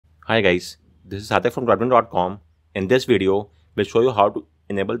Hi guys, this is Sathak from admin.com. In this video, we'll show you how to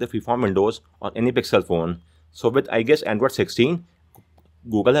enable the Freeform Windows on any Pixel phone. So with Android 16,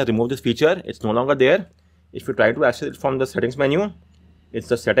 Google has removed this feature. It's no longer there. If you try to access it from the settings menu, it's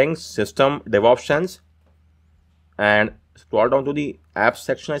the settings, system, dev options, and scroll down to the apps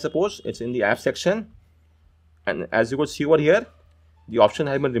section. I suppose it's in the app section, and as you could see over here, the option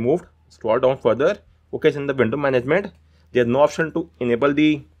has been removed. Scroll down further. Okay, it's in the window management. There's no option to enable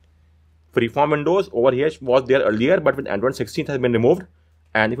the Freeform Windows. Over here was there earlier, but with Android 16 has been removed.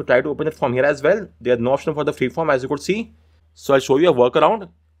 And if you try to open it from here as well, there's no option for the Freeform, as you could see. So I'll show you a workaround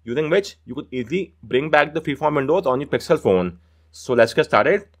using which you could easily bring back the Freeform Windows on your Pixel phone. So let's get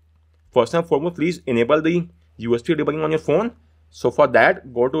started. First and foremost, please enable the USB debugging on your phone. So for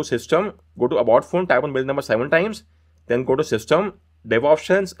that, go to System, go to About Phone, type on build number 7 times, then go to System, Dev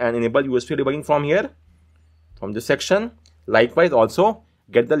Options, and enable USB debugging from here, from this section. Likewise, also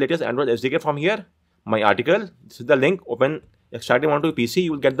get the latest Android SDK from here. My article, this is the link. Open, extract it onto your PC.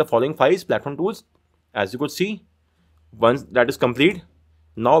 You will get the following files, platform tools, as you could see. Once that is complete,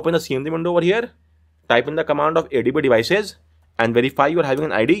 now open the CMD window over here. Type in the command of ADB devices and verify you are having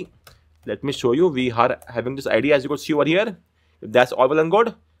an ID. Let me show you. We are having this ID, as you could see over here. If that's all well and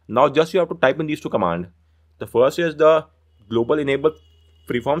good, now just you have to type in these two commands. The first is the global enable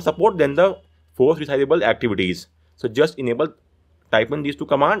freeform support, then the force resizable activities. So just enable, type in these two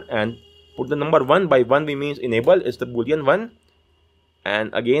commands and put the number 1. By 1 we means enable is the boolean 1,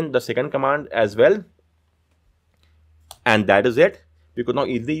 and again the second command as well, and that is it. We could now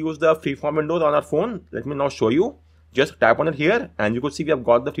easily use the Freeform Windows on our phone. Let me now show you. Just tap on it here and you could see we have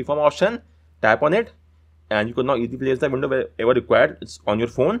got the Freeform option. Tap on it and you could now easily place the window wherever required. It's on your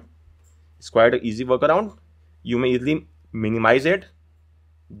phone. It's quite an easy workaround. You may easily minimize it,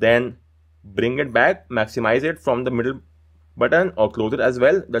 then bring it back, maximize it from the middle button, or close it as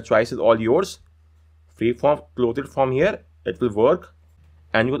well. The choice is all yours. Freeform, close it from here, it will work.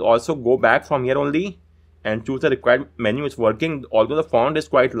 And you could also go back from here only and choose the required menu. It's working, although the font is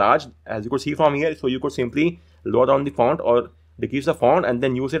quite large, as you could see from here. So you could simply lower down the font or decrease the font and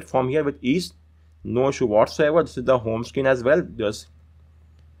then use it from here with ease. No issue whatsoever. This is the home screen as well,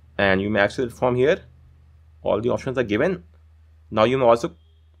 and you may access it from here. All the options are given. Now you may also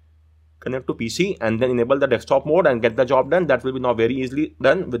connect to PC and then enable the desktop mode and get the job done. That will be now very easily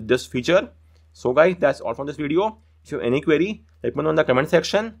done with this feature. So guys, that's all from this video. If you have any query, let me know in the comment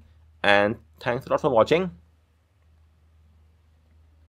section, and thanks a lot for watching.